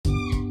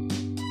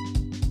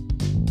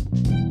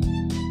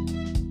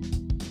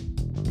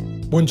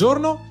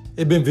Buongiorno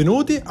e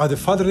benvenuti a The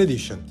Father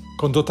Edition,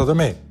 condotta da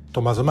me,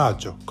 Tommaso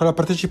Maggio, con la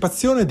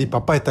partecipazione di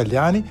papà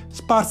italiani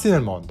sparsi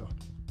nel mondo.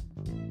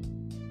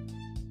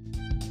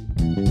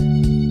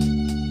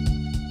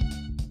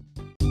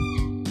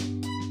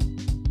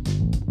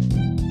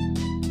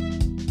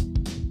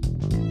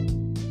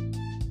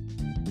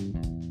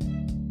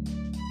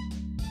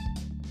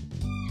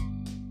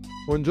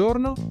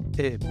 Buongiorno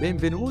e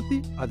benvenuti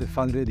a The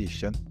Father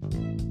Edition.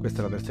 Questa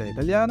è la versione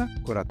italiana,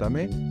 curata da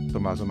me,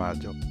 Tommaso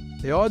Maggio.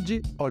 E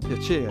oggi ho il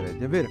piacere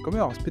di avere come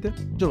ospite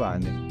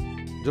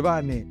Giovanni.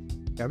 Giovanni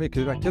è amico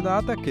di vecchia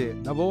data che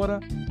lavora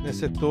nel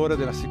settore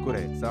della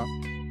sicurezza.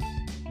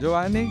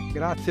 Giovanni,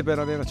 grazie per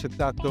aver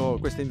accettato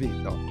questo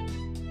invito.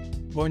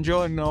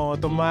 Buongiorno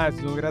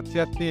Tommaso,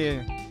 grazie a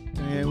te.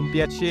 È un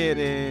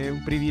piacere,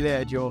 un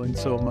privilegio,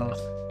 insomma,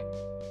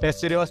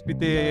 essere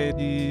ospite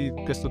di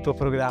questo tuo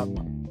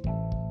programma.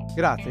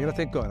 Grazie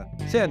ancora.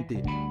 Senti,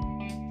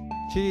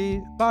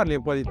 ci parli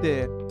un po' di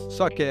te?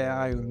 So che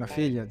hai una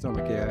figlia,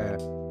 insomma, che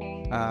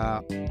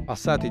ha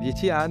passati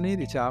 10 anni,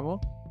 diciamo,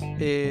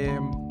 e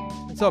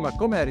insomma,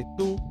 come eri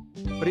tu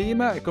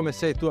prima e come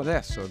sei tu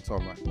adesso,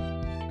 insomma?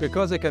 Che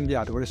cosa è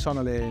cambiato? Quali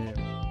sono i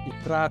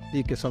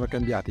tratti che sono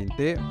cambiati in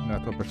te,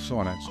 nella tua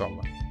persona, insomma?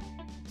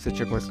 Se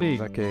c'è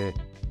qualcosa che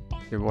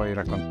vuoi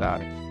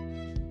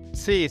raccontare.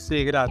 Sì,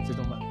 grazie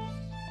Tommaso.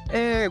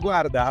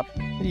 Guarda,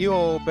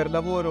 io per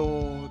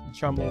lavoro,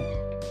 diciamo,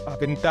 a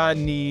 20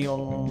 anni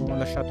ho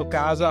lasciato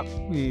casa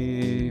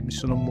e mi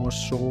sono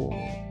mosso,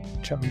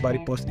 diciamo, in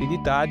vari posti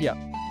d'Italia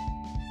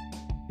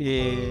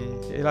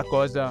e la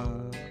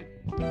cosa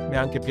mi è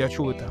anche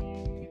piaciuta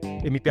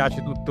e mi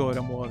piace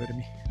tuttora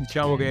muovermi.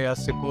 Diciamo che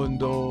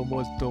assecondo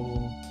molto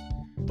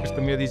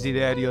questo mio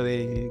desiderio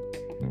di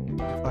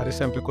fare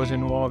sempre cose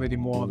nuove, di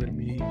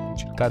muovermi,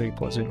 cercare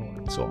cose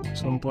nuove, insomma,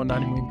 sono un po' un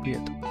animo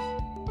inquieto.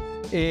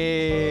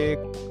 E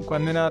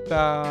quando è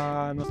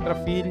nata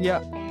nostra figlia,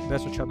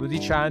 adesso ha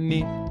 12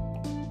 anni,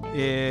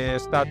 è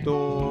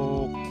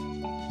stato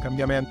un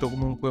cambiamento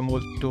comunque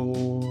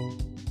molto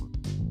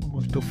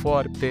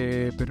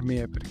forte per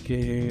me,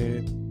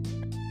 perché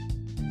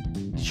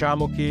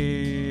diciamo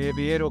che è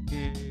vero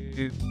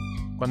che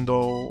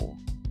quando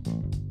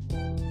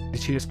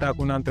decidi di stare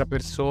con un'altra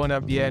persona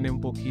avviene un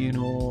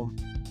pochino,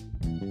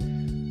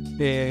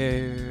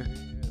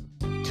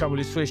 diciamo,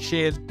 le sue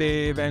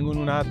scelte vengono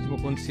un attimo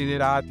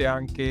considerate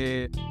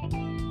anche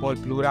un po' il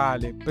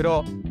plurale,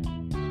 però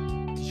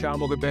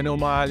diciamo che bene o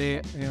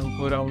male è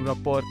ancora un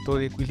rapporto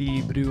di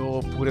equilibrio,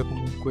 oppure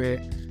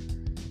comunque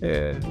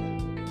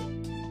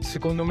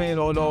secondo me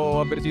l'ho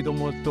avvertito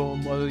molto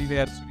in modo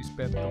diverso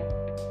rispetto a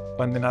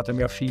quando è nata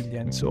mia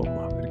figlia,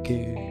 insomma,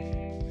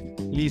 perché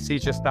lì sì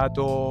c'è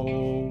stato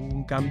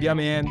un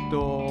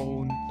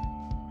cambiamento,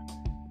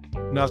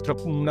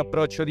 un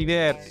approccio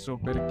diverso,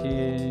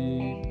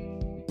 perché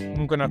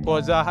comunque è una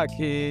cosa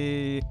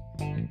che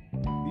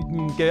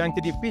è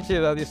anche difficile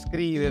da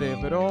descrivere,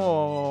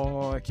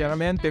 però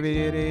chiaramente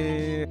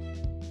vedere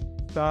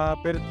questa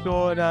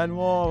persona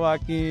nuova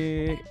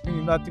che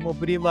un attimo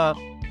prima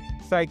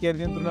sai che è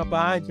dentro una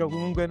pancia o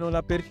comunque non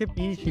la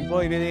percepisci,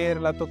 poi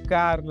vederla,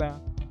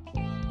 toccarla,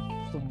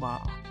 insomma,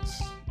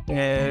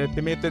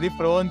 ti mette di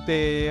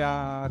fronte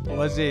a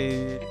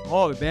cose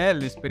nuove,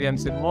 belle,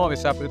 esperienze nuove,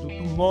 si apre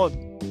tutto un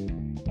mondo.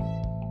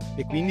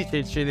 E quindi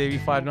ci devi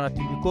fare un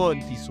attimo i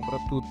conti,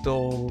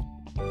 soprattutto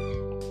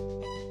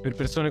per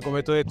persone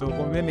come tu hai detto,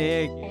 come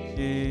me,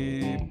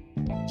 che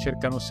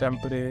cercano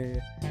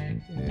sempre,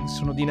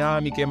 sono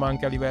dinamiche ma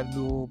anche a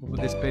livello proprio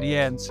di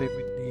esperienze,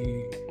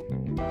 quindi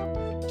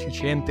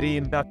ci entri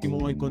un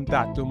attimo in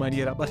contatto in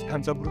maniera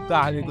abbastanza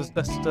brutale con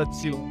questa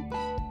situazione,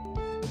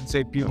 non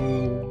sei più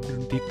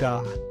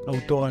un'entità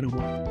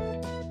autonoma.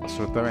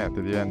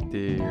 Assolutamente,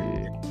 diventi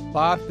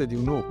parte di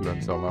un nucleo,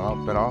 insomma,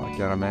 no? Però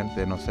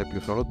chiaramente non sei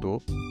più solo tu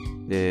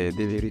e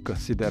devi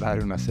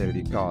riconsiderare una serie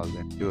di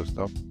cose,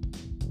 giusto?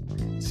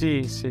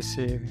 Sì. Si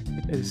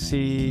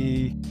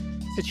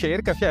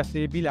cerca, cioè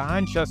si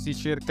bilancia, si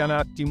cerca un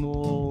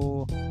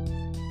attimo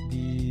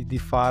di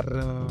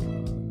far...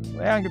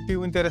 è anche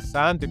più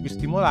interessante, più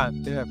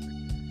stimolante,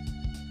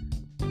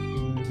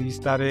 di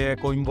stare,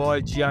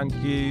 coinvolgi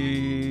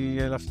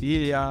anche la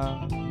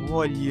figlia, la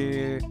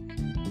moglie,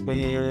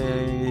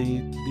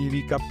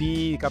 devi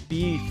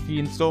capisci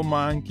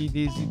insomma anche i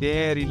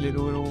desideri, le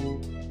loro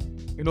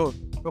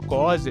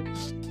cose,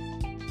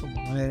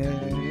 insomma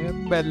è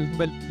un bel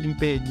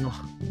impegno.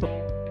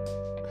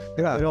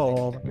 Grazie.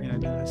 Però va bene,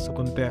 adesso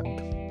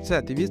contento.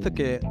 Senti, visto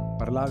che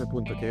parlavi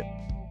appunto che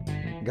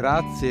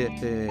grazie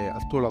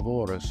al tuo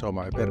lavoro,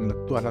 insomma, e per la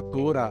tua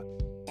natura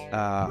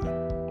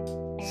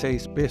sei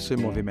spesso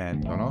in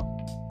movimento, no?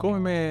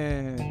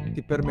 Come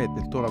ti permette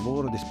il tuo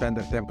lavoro di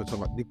spendere tempo,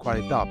 insomma, di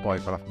qualità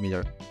poi con la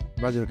famiglia?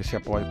 Immagino che sia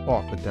poi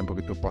poco il tempo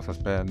che tu possa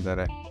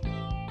spendere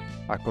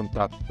a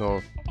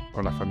contatto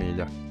con la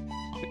famiglia.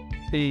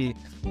 Sì,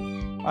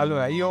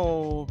 allora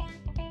io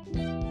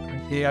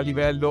anche a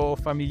livello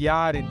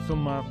familiare,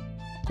 insomma,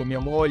 con mia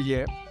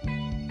moglie,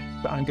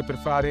 anche per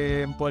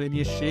fare un po' le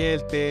mie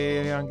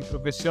scelte anche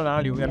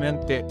professionali,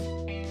 ovviamente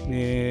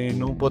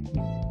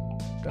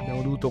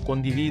abbiamo dovuto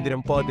condividere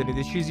un po' delle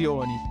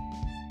decisioni,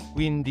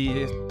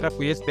 quindi tra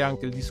queste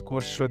anche il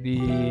discorso di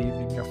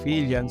mia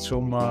figlia,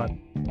 insomma,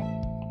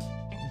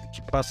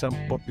 ci passa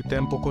un po' più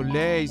tempo con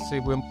lei,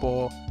 segue un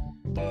po'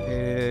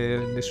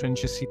 le sue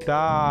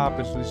necessità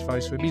per soddisfare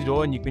i suoi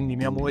bisogni, quindi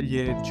mia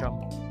moglie,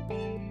 diciamo,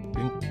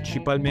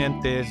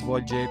 principalmente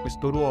svolge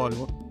questo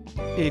ruolo,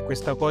 e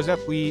questa cosa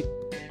qui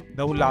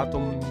da un lato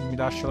mi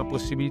lascia la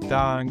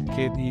possibilità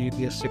anche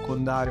di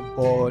assecondare un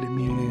po' i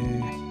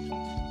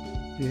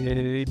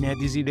miei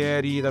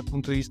desideri dal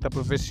punto di vista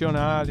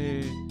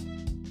professionale.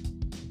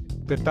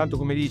 Pertanto,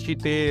 come dici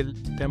te,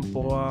 il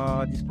tempo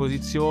a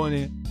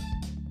disposizione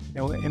è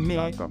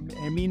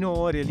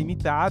minore, è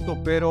limitato,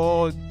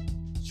 però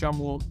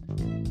diciamo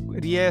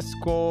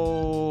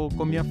riesco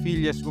con mia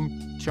figlia,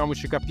 diciamo,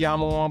 ci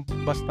capiamo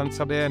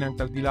abbastanza bene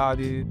anche al di là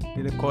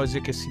delle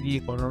cose che si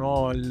dicono,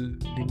 no? Il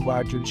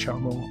linguaggio,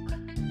 diciamo,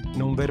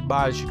 non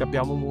verbale, ci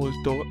capiamo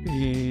molto,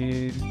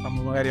 e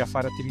stiamo magari a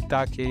fare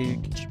attività che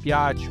ci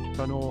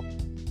piacciono.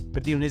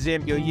 Per dire un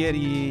esempio,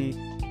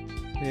 ieri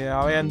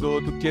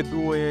avendo tutti e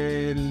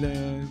due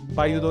un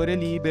paio d'ore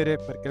libere,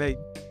 perché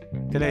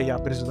lei ha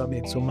preso da me,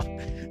 insomma,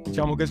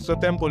 diciamo che il suo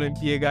tempo lo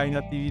impiega in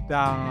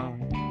attività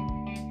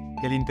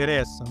che le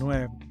interessano,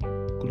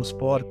 con lo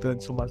sport,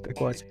 insomma, altre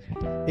cose.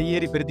 E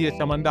ieri, per dire,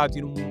 siamo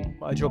andati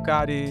a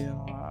giocare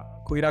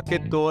con i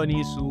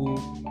racchettoni su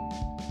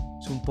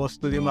un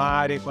posto di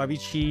mare qua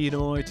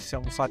vicino, e ci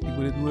siamo fatti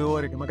quelle 2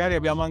 ore che magari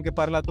abbiamo anche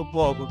parlato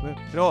poco,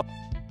 però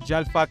già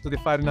il fatto di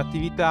fare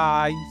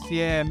un'attività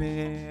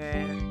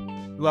insieme,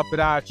 2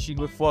 abbracci,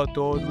 2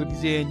 foto, 2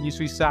 disegni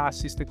sui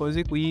sassi, queste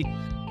cose qui,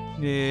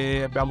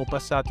 abbiamo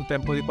passato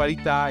tempo di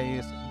qualità, e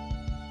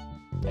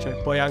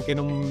cioè, poi anche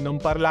non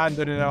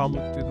parlandone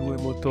eravamo tutti e 2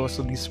 molto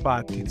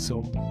soddisfatti,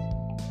 insomma,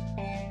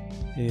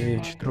 e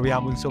ci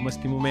troviamo, insomma,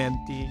 questi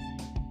momenti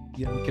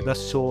anche da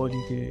soli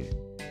che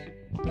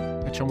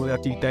facciamo delle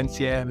attività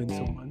insieme,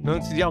 insomma.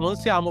 Non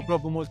siamo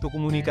proprio molto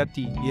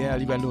comunicativi a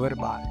livello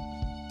verbale,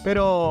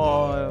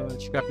 però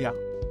ci capiamo.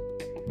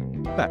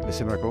 Beh, mi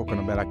sembra comunque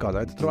una bella cosa.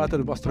 Avete trovato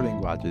il vostro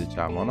linguaggio,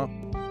 diciamo,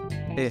 no?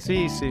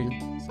 Sì.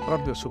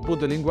 Proprio sul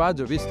punto del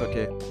linguaggio, visto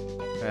che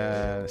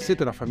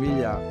siete una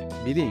famiglia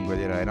bilingue,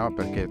 direi, no?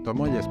 Perché tua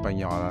moglie è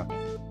spagnola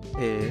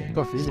e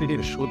tua figlia è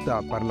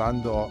cresciuta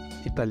parlando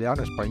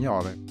italiano e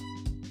spagnolo.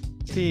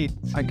 Sì.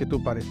 Anche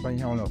tu parli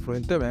spagnolo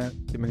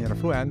fluentemente, in maniera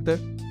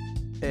fluente.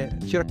 E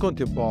ci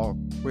racconti un po'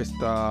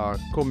 questa,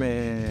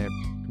 come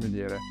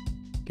dire,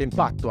 che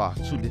impatto ha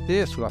su di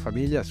te, sulla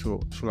famiglia,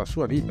 sulla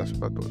sua vita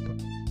soprattutto?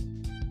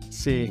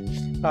 Sì,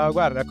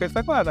 guarda,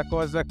 questa qua è una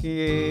cosa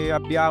che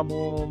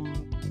abbiamo,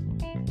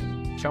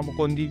 diciamo,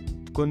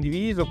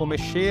 condiviso come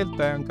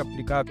scelta e anche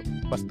applicato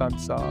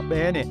abbastanza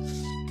bene.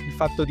 Il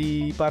fatto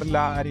di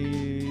parlare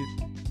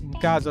in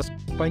casa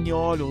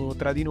spagnolo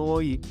tra di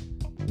noi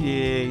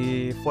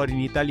e fuori in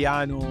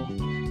italiano,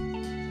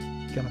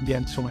 che è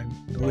l'ambiente, insomma,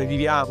 dove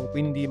viviamo,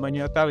 quindi in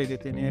maniera tale di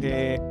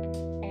tenere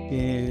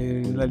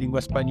la lingua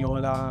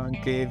spagnola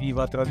anche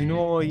viva tra di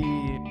noi.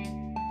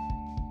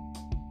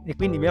 E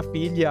quindi mia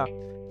figlia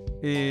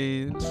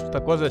su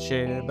questa cosa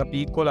da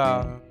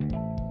piccola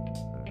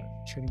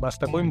ci è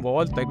rimasta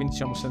coinvolta, e quindi,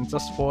 diciamo, senza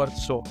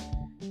sforzo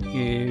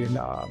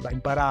l'ha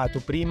imparato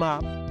prima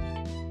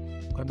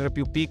quando era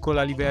più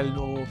piccola a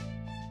livello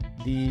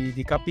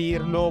di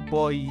capirlo,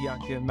 poi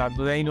anche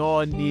andando dai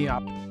nonni è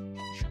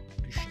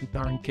riuscita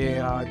anche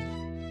a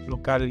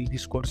bloccare il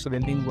discorso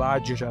del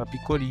linguaggio, c'era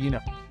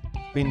piccolina,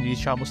 quindi,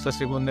 diciamo, sta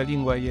seconda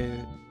lingua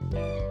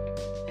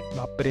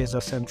l'ha presa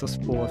senza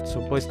sforzo.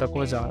 Poi sta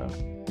cosa,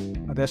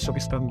 adesso che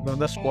sta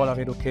andando a scuola,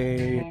 vedo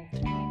che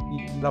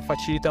la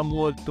facilita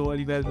molto a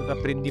livello di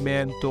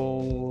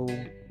apprendimento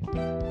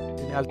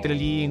delle altre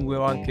lingue,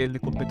 o anche le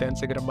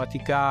competenze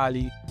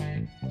grammaticali.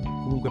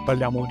 Comunque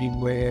parliamo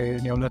lingue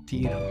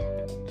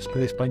neolatine,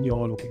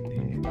 spagnolo,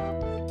 quindi,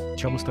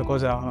 diciamo, sta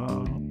cosa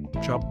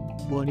c'ha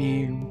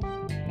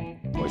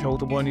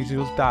avuto buoni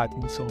risultati,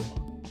 insomma.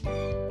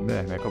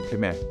 Bene,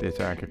 complimenti,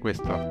 cioè anche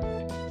questo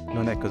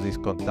non è così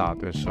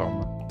scontato,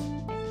 insomma,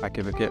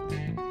 anche perché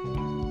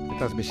le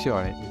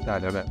trasmissioni in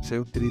Italia, se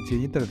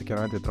utilizzi internet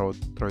chiaramente trovi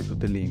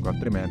tutte le lingue,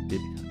 altrimenti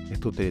è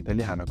tutto in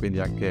italiano, quindi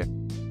anche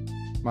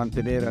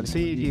mantenere la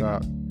lingua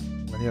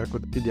in maniera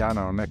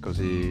quotidiana non è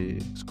così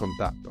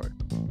scontato,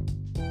 ecco.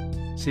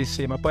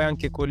 Sì, ma poi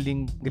anche con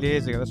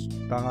l'inglese, che adesso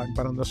sta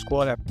imparando a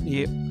scuola,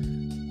 e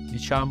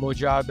diciamo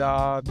già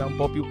da un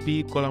po' più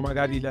piccola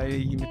magari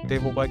gli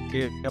mettevo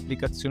qualche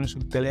applicazione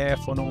sul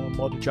telefono, in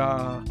modo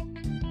già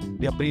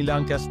di aprirla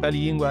anche a sta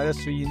lingua.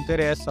 Adesso gli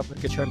interessa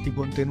perché certi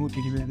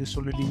contenuti li vede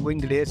solo in lingua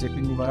inglese,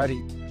 quindi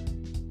magari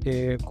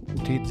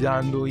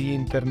utilizzando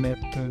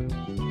internet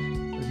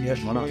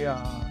riesce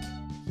a...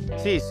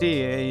 Sì,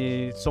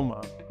 insomma,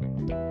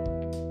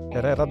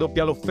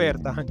 raddoppia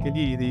l'offerta anche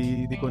lì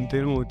di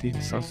contenuti.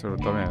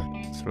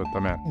 Assolutamente.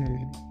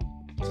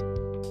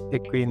 E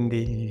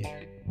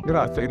quindi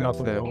grazie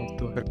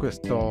per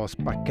questo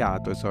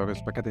spaccato, insomma,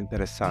 questo spaccato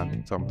interessante,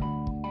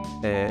 insomma,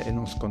 e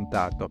non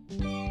scontato.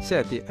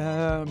 Senti,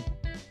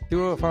 ti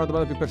volevo fare una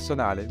domanda più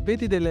personale.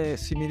 Vedi delle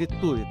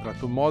similitudini tra il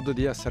tuo modo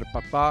di essere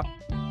papà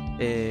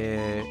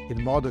e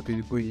il modo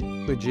in cui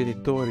i tuoi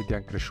genitori ti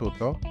hanno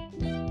cresciuto?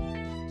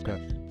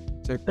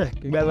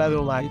 Bella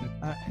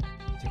domanda.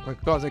 C'è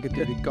qualcosa che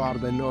ti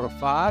ricorda il loro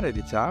fare,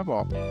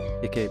 diciamo,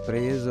 e che hai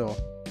preso,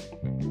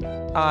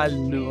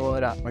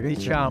 Allora, magari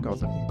diciamo,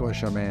 cosa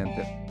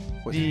inconsciamente?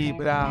 sì,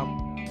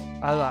 bravo.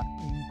 Allora,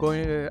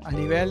 a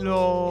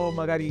livello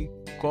magari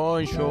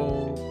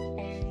conscio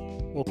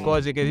o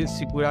cose che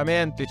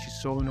sicuramente ci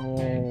sono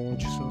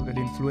delle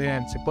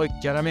influenze. Poi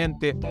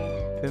chiaramente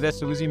se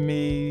adesso così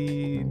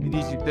mi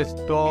dici te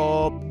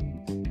sto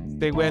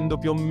seguendo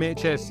più o meno,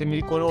 cioè se mi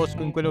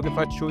riconosco in quello che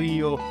faccio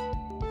io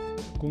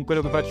con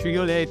quello che faccio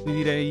io, lei, ti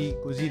direi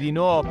così di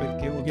no,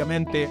 perché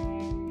ovviamente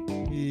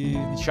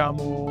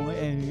diciamo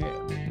è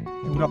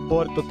un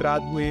rapporto tra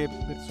due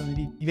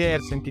persone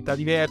diverse, entità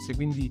diverse,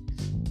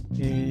 quindi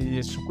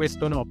su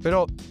questo no.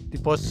 Però ti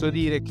posso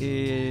dire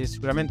che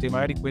sicuramente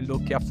magari quello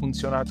che ha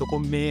funzionato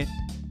con me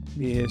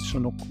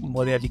sono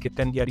modelli che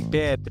tendi a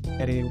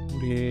ripetere,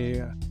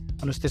 oppure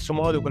allo stesso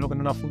modo quello che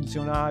non ha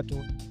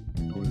funzionato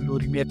lo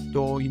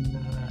rimetto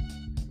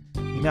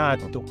in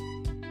atto.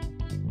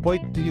 Poi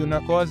ti dico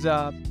una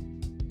cosa,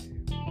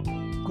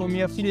 con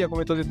mia figlia,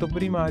 come ti ho detto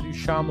prima,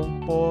 riusciamo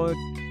un po'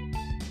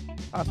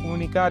 a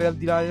comunicare al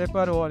di là delle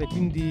parole,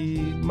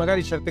 quindi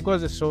magari certe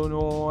cose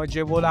sono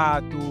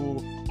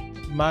agevolato,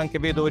 ma anche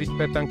vedo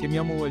rispetto anche a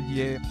mia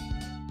moglie,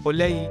 con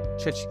lei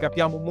cioè, ci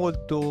capiamo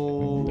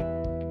molto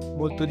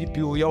di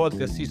più. Io a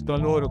volte assisto a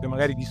loro che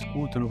magari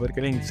discutono, perché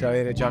lei inizia ad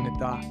avere già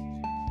un'età,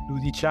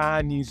 12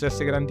 anni, inizia a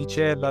essere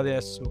grandicella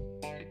adesso,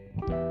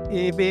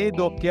 e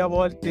vedo che a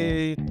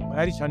volte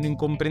magari hanno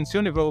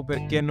incomprensione proprio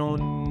perché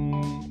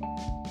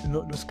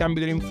lo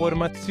scambio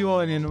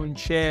dell'informazione non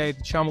c'è,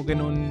 diciamo che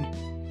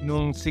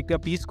non si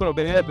capiscono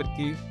bene,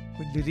 perché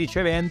il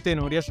ricevente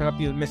non riesce a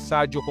capire il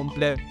messaggio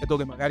completo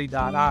che magari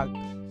dà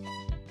l'altro.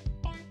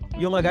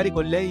 Io magari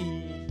con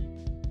lei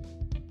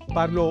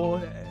parlo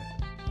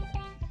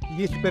il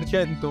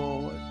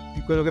 10%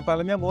 di quello che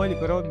parla mia moglie,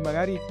 però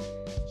magari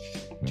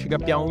ci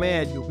capiamo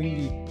meglio,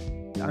 quindi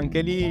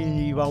anche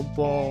lì va un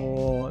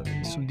po'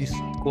 sul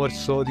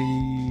discorso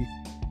di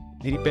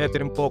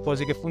ripetere un po'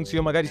 cose che funzionano.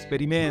 Io magari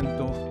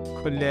sperimento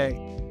con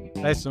lei,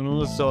 adesso non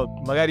lo so,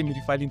 magari mi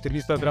rifai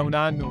l'intervista tra un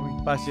anno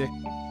in fase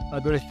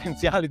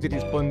adolescenziale, ti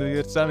rispondo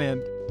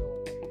diversamente.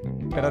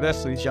 Per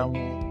adesso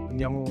diciamo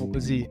andiamo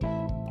così.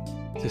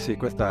 Sì,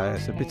 questa è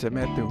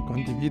semplicemente un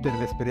condividere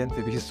le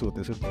esperienze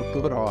vissute. Sul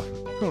futuro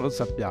non lo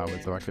sappiamo,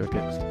 insomma, perché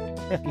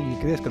i figli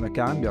crescono e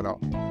cambiano,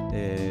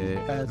 e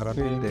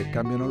veramente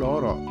cambiano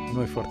loro,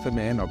 noi forse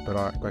meno,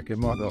 però in qualche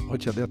modo o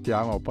ci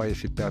adattiamo o poi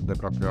si perde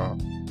proprio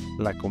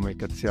la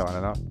comunicazione,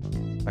 no?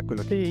 A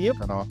quello che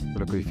dicono,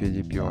 quello con i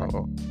figli più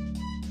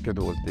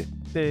adulti.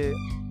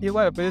 Io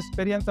guarda, per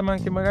esperienza ma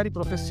anche magari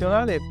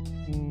professionale,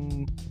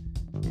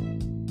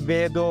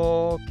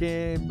 vedo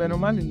che bene o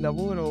male il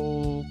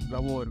lavoro,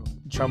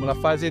 diciamo la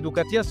fase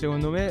educativa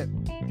secondo me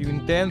più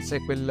intensa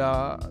è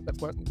quella da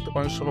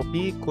quando sono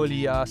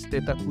piccoli a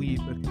st'età qui,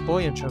 perché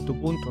poi a un certo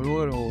punto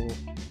loro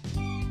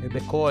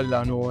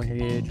decollano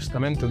e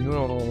giustamente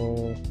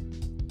ognuno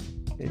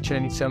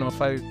iniziano a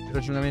fare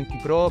ragionamenti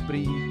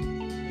propri,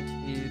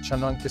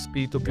 hanno anche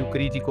spirito più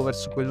critico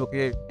verso quello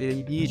che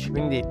gli dici,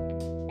 quindi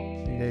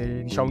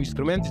diciamo gli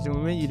strumenti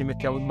secondo me li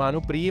mettiamo in mano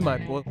prima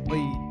e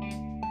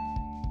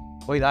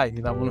poi dai, gli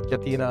diamo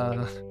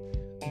un'occhiatina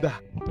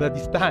da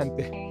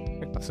distante.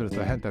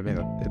 Assolutamente,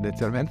 almeno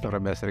tendenzialmente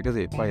dovrebbe essere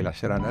così. Poi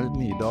lasceranno il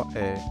nido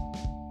e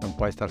non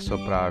puoi star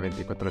sopra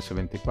 24 ore su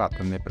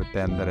 24 né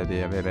pretendere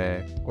di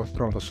avere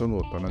controllo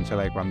assoluto, non ce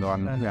l'hai quando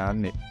hanno 2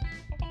 anni,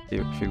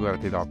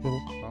 figurati dopo,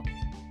 no?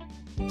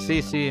 Sì,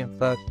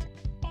 infatti.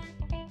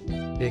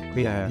 E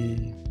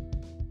quindi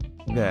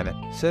bene,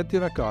 senti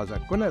una cosa,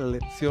 qual è la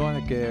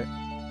lezione che,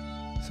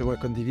 se vuoi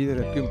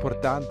condividere, più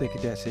importante che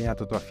ti ha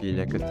insegnato tua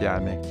figlia in questi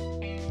anni?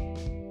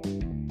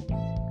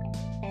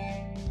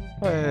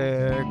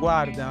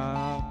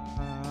 Guarda,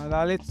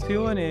 la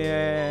lezione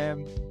è,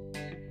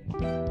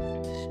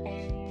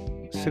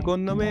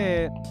 secondo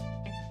me,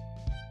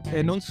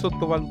 è non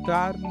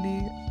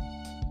sottovalutarli,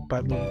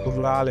 parlo in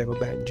plurale,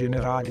 vabbè, in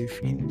generale i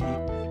figli,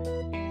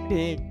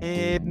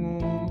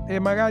 e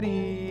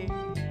magari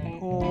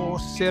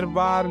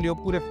osservarli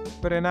oppure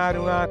frenare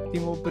un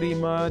attimo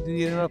prima di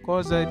dire una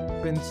cosa e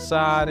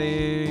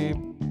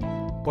pensare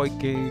poi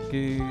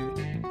che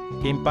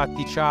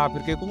impatti c'ha,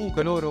 perché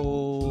comunque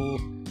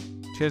loro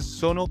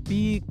sono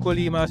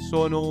piccoli ma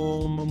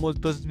sono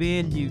molto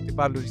svegli, ti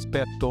parlo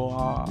rispetto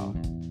a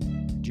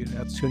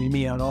generazioni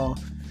mia, no?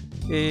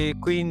 E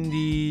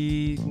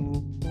quindi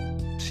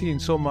sì,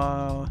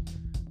 insomma,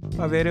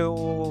 avere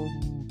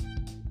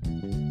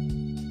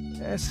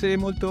essere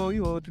molto,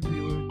 io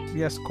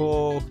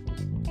riesco,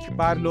 ci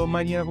parlo in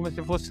maniera come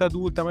se fosse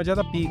adulta ma già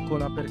da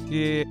piccola,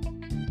 perché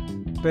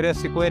per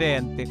essere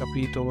coerente,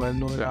 capito?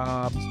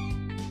 Allora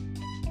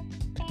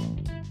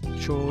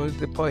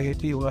e poi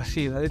ti dico,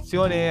 sì, la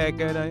lezione è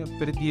che,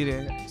 per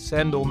dire,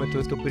 essendo come ti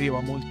ho detto prima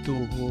molto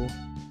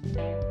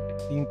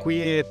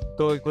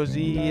inquieto e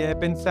così, e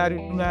pensare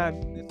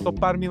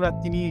stopparmi un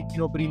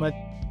attimino prima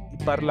di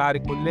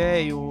parlare con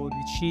lei o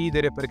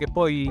decidere, perché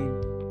poi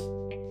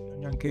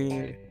bisogna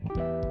anche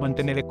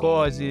mantenere le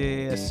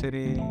cose,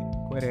 essere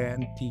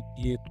coerenti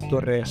e tutto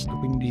il resto,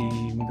 quindi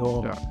mi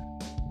do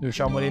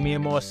diciamo le mie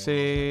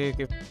mosse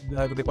che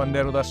da quando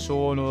ero da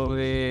solo,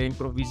 le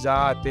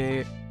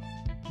improvvisate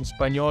in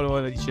spagnolo,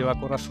 le diceva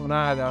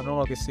corazonada,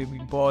 no? Che segui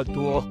un po' il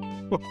tuo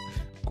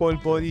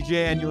colpo di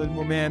genio del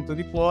momento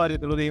di cuore,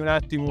 te lo devi un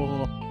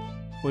attimo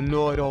con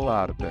loro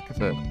Parte,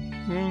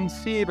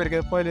 sì,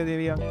 perché poi le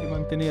devi anche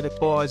mantenere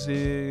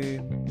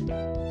cose.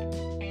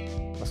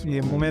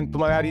 Il momento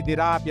magari di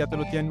rabbia te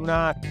lo tieni un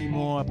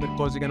attimo per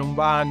cose che non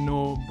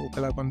vanno, o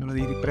quando lo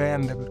devi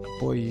riprendere, perché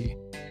poi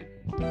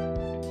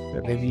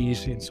devi,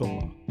 sì,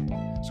 insomma,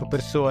 sono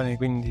persone,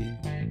 quindi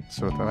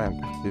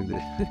assolutamente, quindi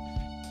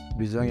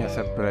bisogna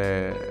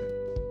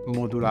sempre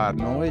modulare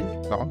noi,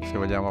 no? Se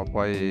vogliamo,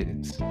 poi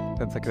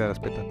senza creare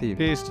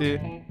aspettative. sì.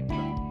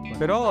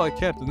 Però è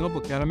certo, dopo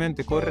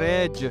chiaramente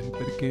correggere,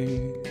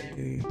 perché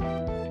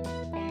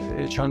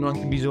hanno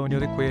anche bisogno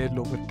di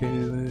quello, perché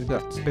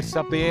per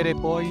sapere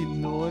poi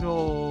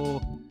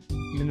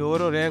le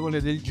loro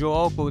regole del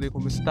gioco, di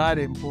come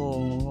stare un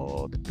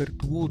po'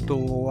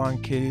 dappertutto,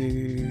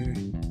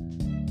 anche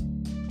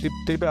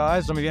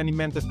adesso mi viene in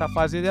mente sta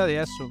fase di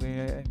adesso,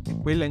 che è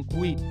quella in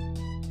cui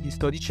gli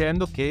sto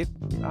dicendo che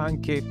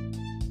anche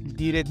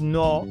dire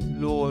no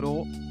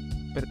loro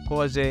per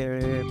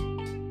cose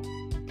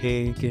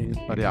che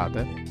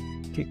Variate.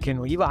 che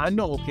non gli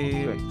vanno, o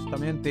che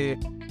giustamente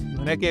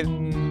non è che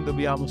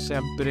dobbiamo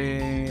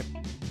sempre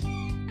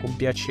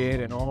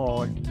compiacere,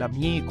 no?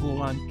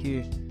 L'amico,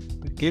 anche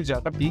perché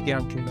già capì che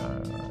anche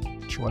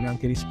ci vuole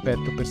anche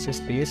rispetto per se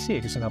stessi, e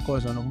che se una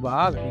cosa non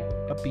va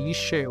l'amico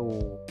capisce,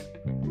 o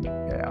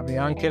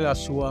aveva anche la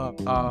sua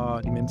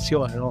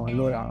dimensione, no?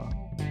 Allora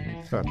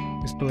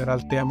questo era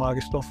il tema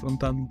che sto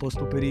affrontando in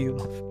questo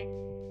periodo.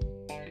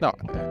 No,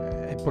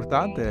 è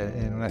importante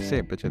e non è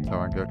semplice,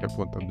 insomma, anche perché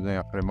appunto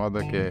bisogna fare in modo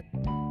che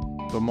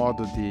il tuo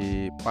modo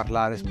di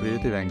parlare e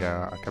esprimerti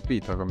venga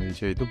capito, come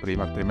dicevi tu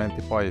prima,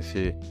 altrimenti poi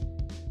si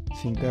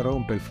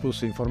interrompe il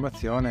flusso di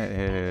informazione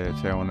e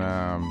c'è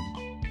come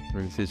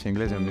si dice in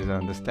inglese, un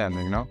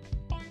misunderstanding, no?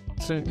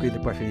 Sì. Quindi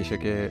poi finisce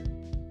che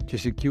ci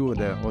si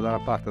chiude o da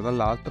una parte o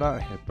dall'altra,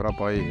 però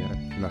poi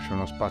si lascia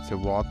uno spazio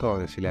vuoto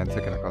e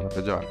silenzio, che è la cosa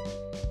peggiore.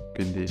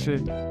 Quindi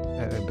Sì.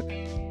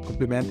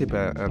 complimenti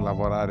per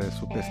lavorare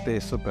su te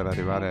stesso per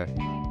arrivare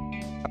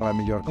alla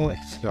miglior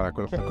connessione,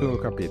 quello che ho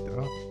capito,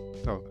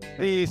 no?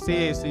 Sì,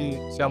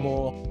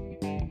 siamo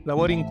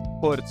lavori in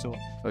corso.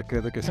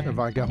 Credo che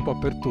valga un po'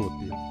 per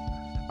tutti,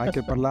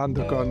 anche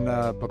parlando con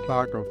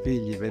papà con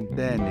figli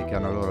ventenni che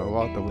hanno a loro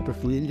volta avuto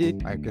figli,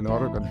 anche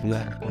loro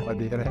continuano a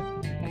dire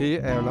che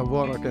è un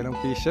lavoro che non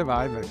finisce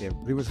mai, perché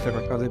prima c'è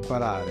qualcosa da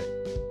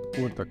imparare,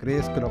 appunto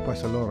crescono, poi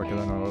sono loro che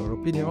danno la loro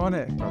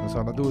opinione, quando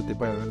sono adulti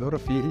poi hanno i loro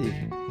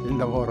figli, il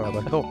lavoro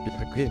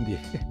raddoppia, quindi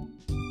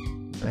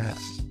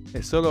è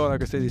solo una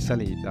questione di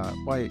salita.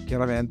 Poi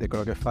chiaramente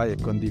quello che fai è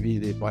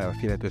condividi poi alla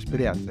fine le tue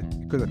esperienze,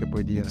 è quello che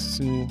puoi dire.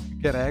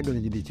 Che regole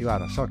gli dici,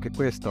 guarda, so che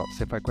questo,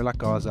 se fai quella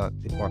cosa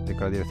ti porta in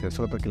quella direzione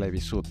solo perché l'hai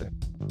vissute.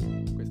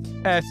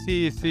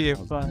 Sì,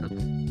 infatti.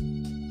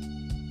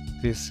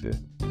 Sì,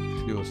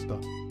 giusto.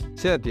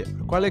 Senti,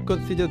 quale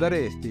consiglio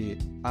daresti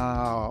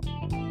a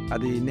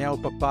dei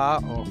neopapà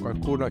o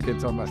qualcuno che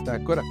insomma sta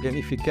ancora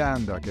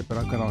pianificando, che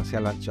però ancora non si è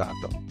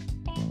lanciato?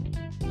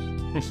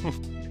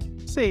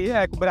 Sì,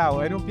 ecco,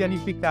 bravo, non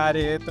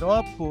pianificare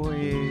troppo,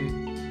 e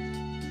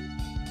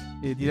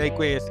direi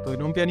questo,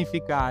 non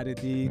pianificare,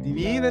 di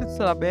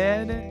viversela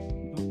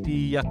bene, tutti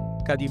gli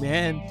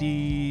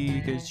accadimenti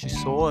che ci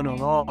sono,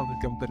 no?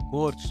 Perché è un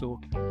percorso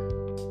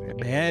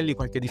belli,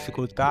 qualche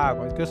difficoltà,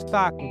 qualche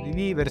ostacolo, di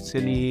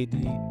viverseli,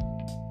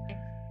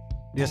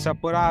 di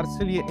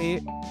assaporarseli,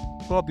 e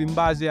proprio in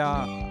base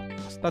a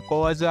sta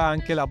cosa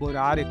anche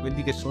elaborare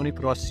quelli che sono i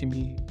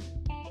prossimi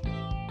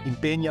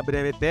impegni a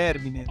breve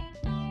termine,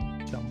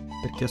 diciamo,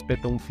 per chi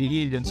aspetta un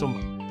figlio, insomma,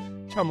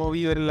 diciamo,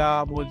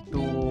 viverla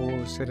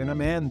molto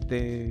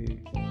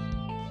serenamente,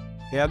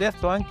 e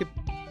adesso anche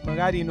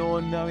magari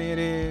non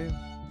avere,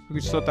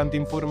 perché ci sono tante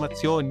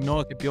informazioni,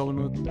 no? Che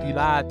piovono da tutti i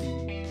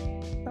lati,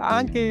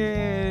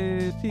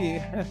 anche sì,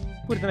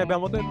 forse ne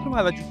abbiamo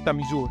trovato la giusta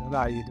misura,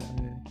 dai,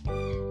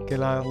 che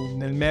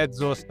nel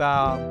mezzo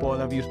sta un po'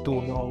 la virtù,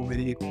 no? Come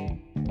dico.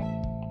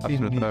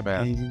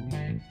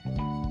 Assolutamente.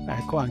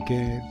 Ecco,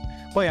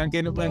 poi anche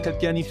il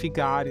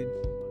pianificare,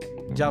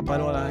 già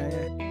parola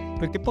è,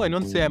 perché poi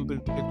non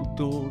sempre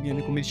tutto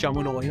viene come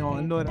diciamo noi, no?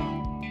 Allora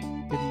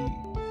devi,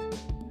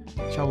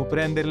 diciamo,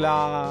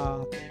 prenderla,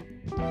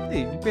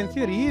 sì, un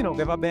pensierino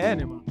che va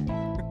bene, ma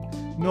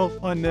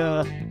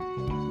non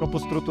troppo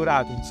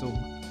strutturato,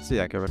 insomma. Sì,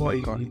 anche perché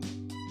poi,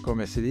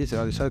 come si dice,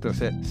 no? Di solito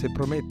se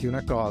prometti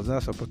una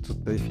cosa,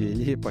 soprattutto ai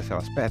figli, poi se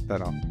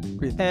l'aspettano.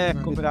 Quindi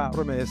ecco, bravo.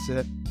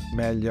 Promesse,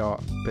 meglio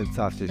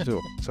pensarci su.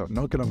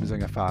 Non che non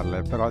bisogna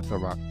farle, però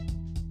insomma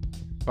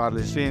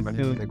farle in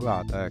maniera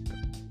adeguata, ecco.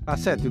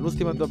 Senti,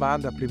 un'ultima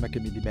domanda prima che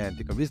mi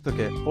dimentico, visto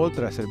che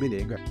oltre ad essere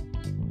bilingue,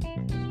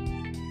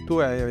 tu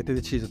avete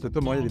deciso, tu e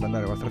tua moglie, di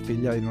mandare vostra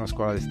figlia in una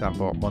scuola di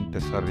stampo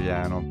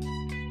montessoriano.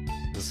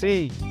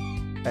 Sì,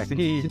 Ecco,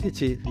 sì. ci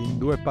dici in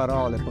 2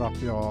 parole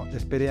proprio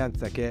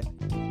l'esperienza che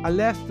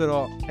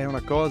all'estero è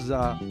una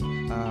cosa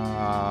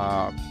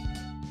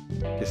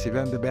che si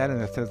vende bene,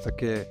 nel senso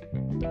che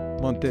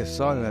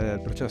Montessori,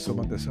 il processo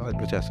Montessori,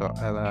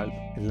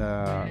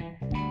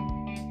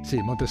 sì,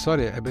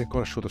 Montessori è ben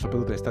conosciuto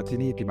soprattutto negli Stati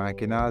Uniti, ma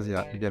anche in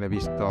Asia viene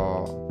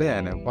visto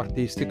bene, un po'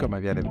 artistico, ma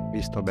viene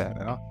visto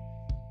bene, no?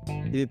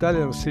 In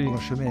Italia lo si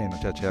conosce meno,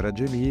 cioè c'è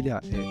Reggio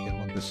Emilia e il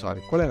Montessori.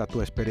 Qual è la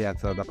tua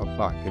esperienza da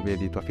papà che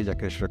vedi tua figlia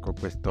crescere con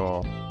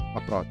questo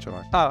approccio?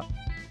 Ah,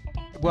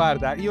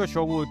 guarda, io ci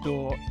ho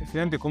avuto,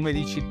 effettivamente come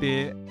dici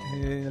te,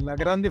 la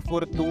grande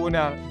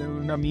fortuna di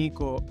un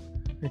amico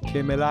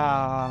che me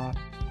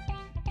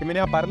ne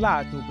ha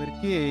parlato,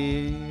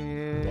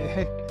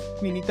 perché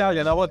qui in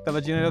Italia una volta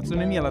la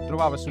generazione mia la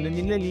trovava sulle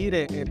 1000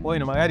 lire e poi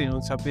magari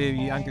non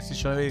sapevi, anche se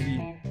ce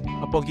l'avevi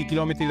a pochi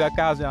chilometri da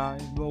casa,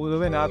 il luogo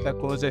dove è nata,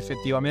 cosa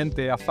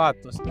effettivamente ha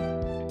fatto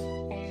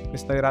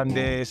questa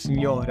grande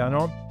signora,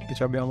 no? Che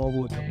ci abbiamo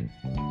avuto.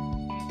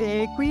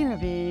 E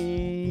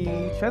quindi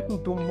c'è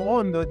tutto un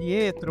mondo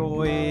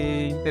dietro,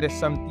 e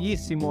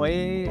interessantissimo,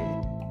 e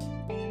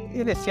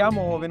ne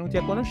siamo venuti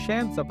a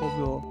conoscenza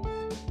proprio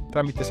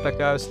tramite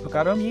sto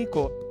caro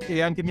amico,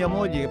 e anche mia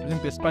moglie, che per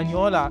esempio è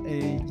spagnola,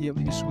 e gli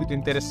è subito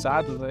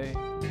interessato, e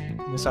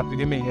ne sa più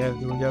di me,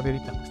 devo dire la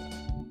verità.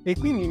 E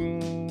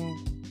quindi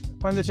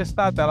quando c'è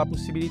stata la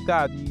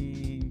possibilità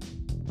di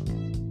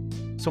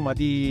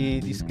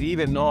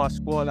iscrivere, no, a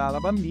scuola la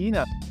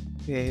bambina,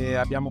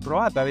 abbiamo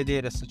provato a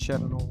vedere se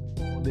c'erano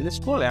delle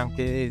scuole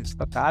anche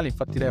statali.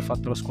 Infatti lei ha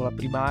fatto la scuola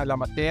primaria, la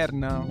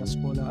materna,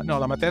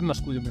 la materna,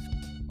 scusami,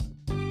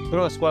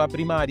 però la scuola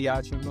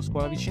primaria c'è una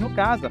scuola vicino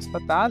casa,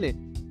 statale,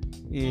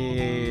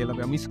 e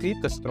l'abbiamo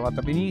iscritta, si è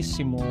trovata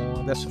benissimo.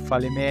 Adesso fa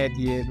le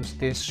medie, lo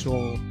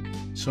stesso,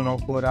 sono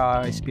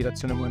ancora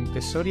ispirazione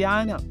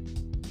montessoriana,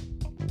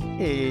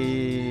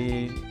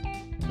 e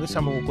noi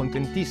siamo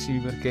contentissimi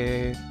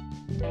perché,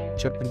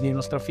 cioè, per dire,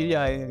 nostra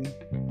figlia è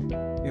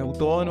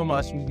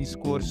autonoma sul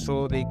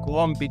discorso dei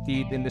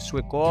compiti, delle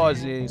sue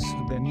cose, si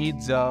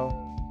organizza.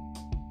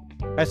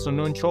 Adesso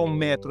non c'ho un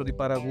metro di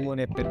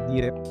paragone per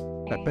dire,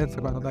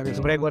 Penso quando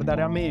dovrei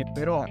guardare a me,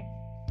 però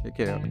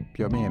che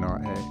più o meno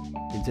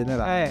in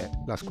generale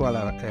la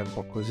scuola è un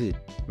po' così,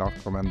 no?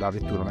 Come andavi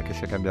tu, non è che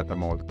sia cambiata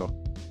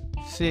molto.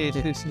 sì.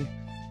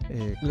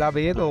 La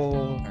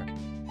vedo,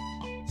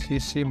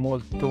 sì,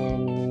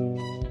 molto,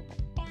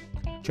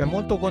 cioè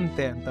molto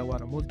contenta,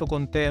 guarda, molto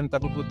contenta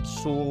proprio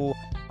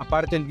a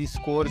parte il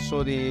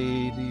discorso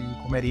di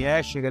come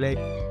riesce, che lei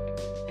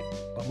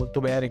va molto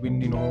bene,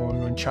 quindi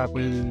non c'ha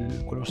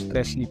quello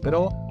stress lì,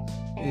 però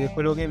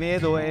quello che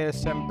vedo è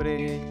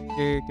sempre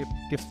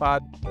che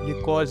fa le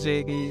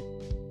cose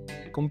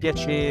con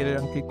piacere,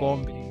 anche i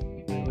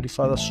compiti lo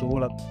rifà da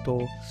sola,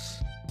 tutto.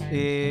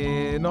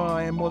 E no,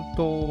 è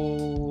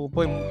molto,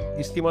 poi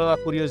mi stimola la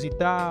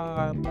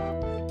curiosità,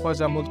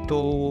 cosa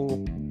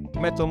molto,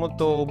 metodo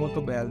molto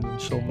molto bello,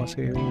 insomma.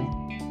 Se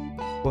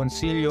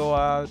consiglio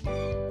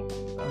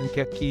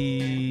anche a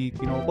chi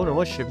non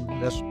conosce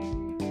adesso,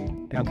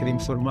 anche di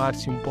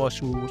informarsi un po'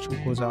 su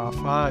cosa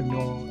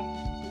fanno,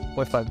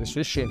 poi fare le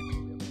sue scelte.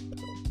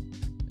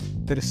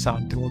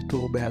 Interessante,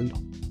 molto bello.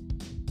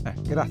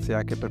 Grazie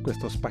anche per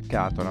questo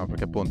spaccato, no?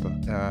 Perché appunto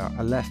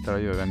all'estero,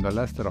 io vivendo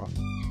all'estero,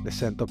 le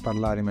sento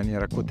parlare in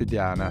maniera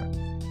quotidiana.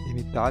 In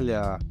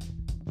Italia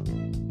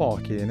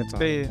pochi ne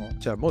parlano,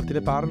 cioè molti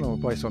ne parlano,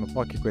 poi sono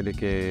pochi quelli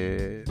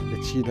che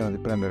decidono di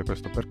prendere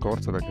questo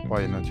percorso, perché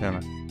poi non c'è una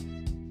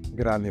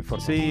grande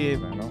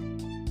informazione, no?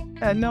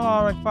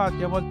 No,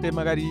 infatti a volte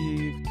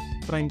magari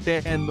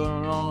fraintendono,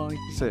 no?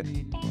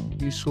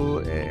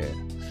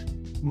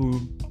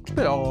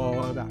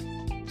 Però dai,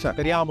 Cioè,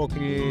 speriamo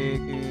che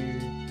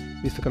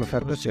visto che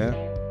l'offerta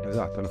c'è,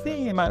 esatto,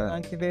 sì, ma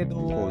anche vedo,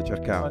 puoi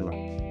cercarla.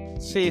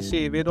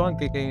 Sì, vedo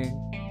anche che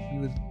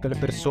delle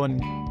persone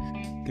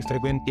che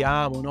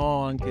frequentiamo,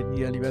 no? Anche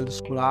lì a livello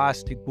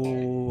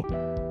scolastico,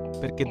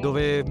 perché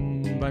dove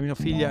va mia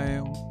figlia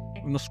è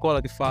una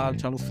scuola che fa,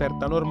 c'ha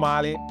l'offerta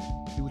normale,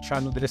 più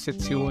c'hanno delle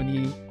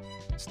sezioni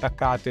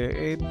staccate,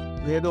 e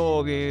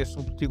vedo che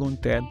sono tutti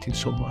contenti,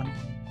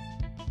 insomma.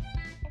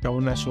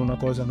 Non è solo una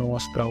cosa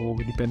nostra o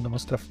che dipende da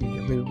nostra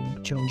figlia, vedo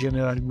che c'è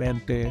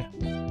generalmente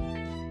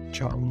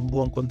un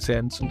buon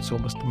consenso,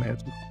 insomma, sto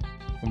metodo.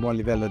 Un buon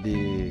livello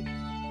di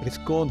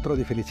riscontro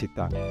di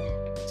felicità.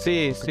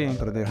 Sì.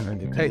 Per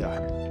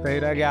i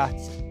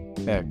ragazzi.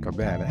 Ecco,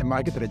 bene. Ma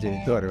anche tra i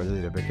genitori, voglio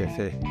dire, perché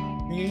se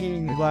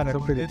Guarda,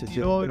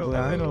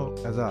 loro,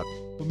 esatto.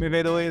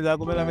 da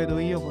come la vedo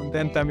io,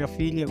 contenta mia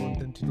figlia,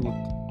 contenti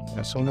tutti.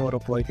 Sono loro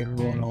poi che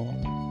vivono.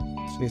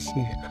 Sì.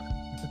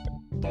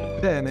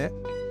 Bene.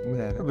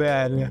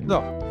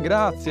 No,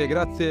 grazie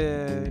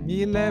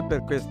mille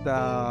per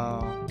questa,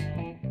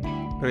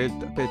 per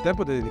il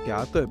tempo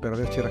dedicato e per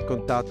averci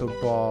raccontato un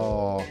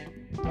po'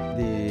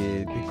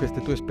 di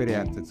queste tue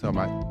esperienze,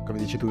 insomma, come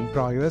dici tu, in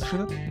progress.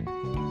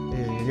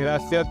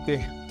 Grazie a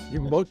te.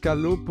 In bocca al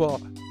lupo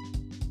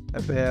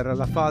per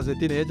la fase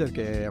teenager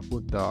che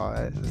appunto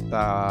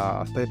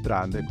sta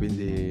entrando, e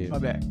quindi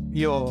Vabbè,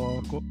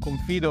 io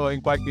confido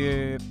in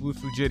qualche tuo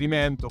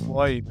suggerimento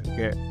poi,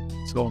 perché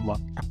insomma,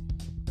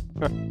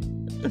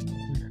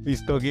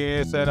 visto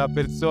che sei una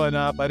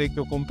persona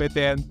parecchio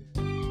competente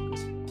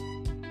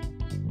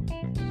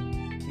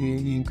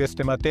in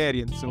queste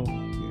materie,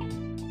 insomma,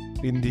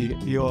 quindi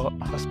io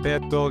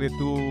aspetto che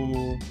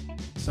tu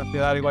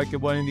sappia dare qualche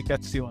buona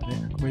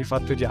indicazione, come hai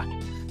fatto già.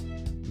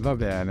 va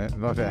bene,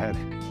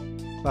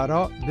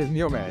 farò del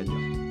mio meglio.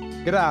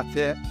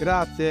 Grazie,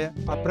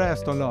 a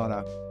presto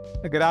allora.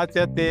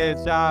 Grazie a te,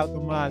 ciao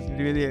Tommaso,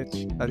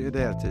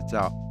 Arrivederci,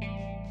 ciao.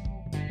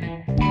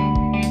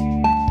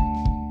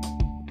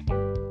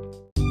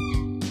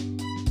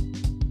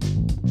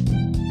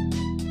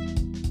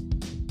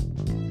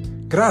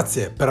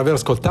 Grazie per aver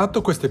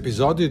ascoltato questo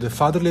episodio di The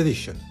Fatherly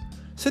Edition.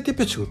 Se ti è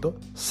piaciuto,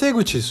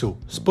 seguici su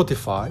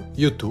Spotify,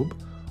 YouTube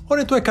o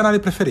nei tuoi canali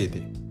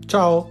preferiti.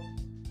 Ciao!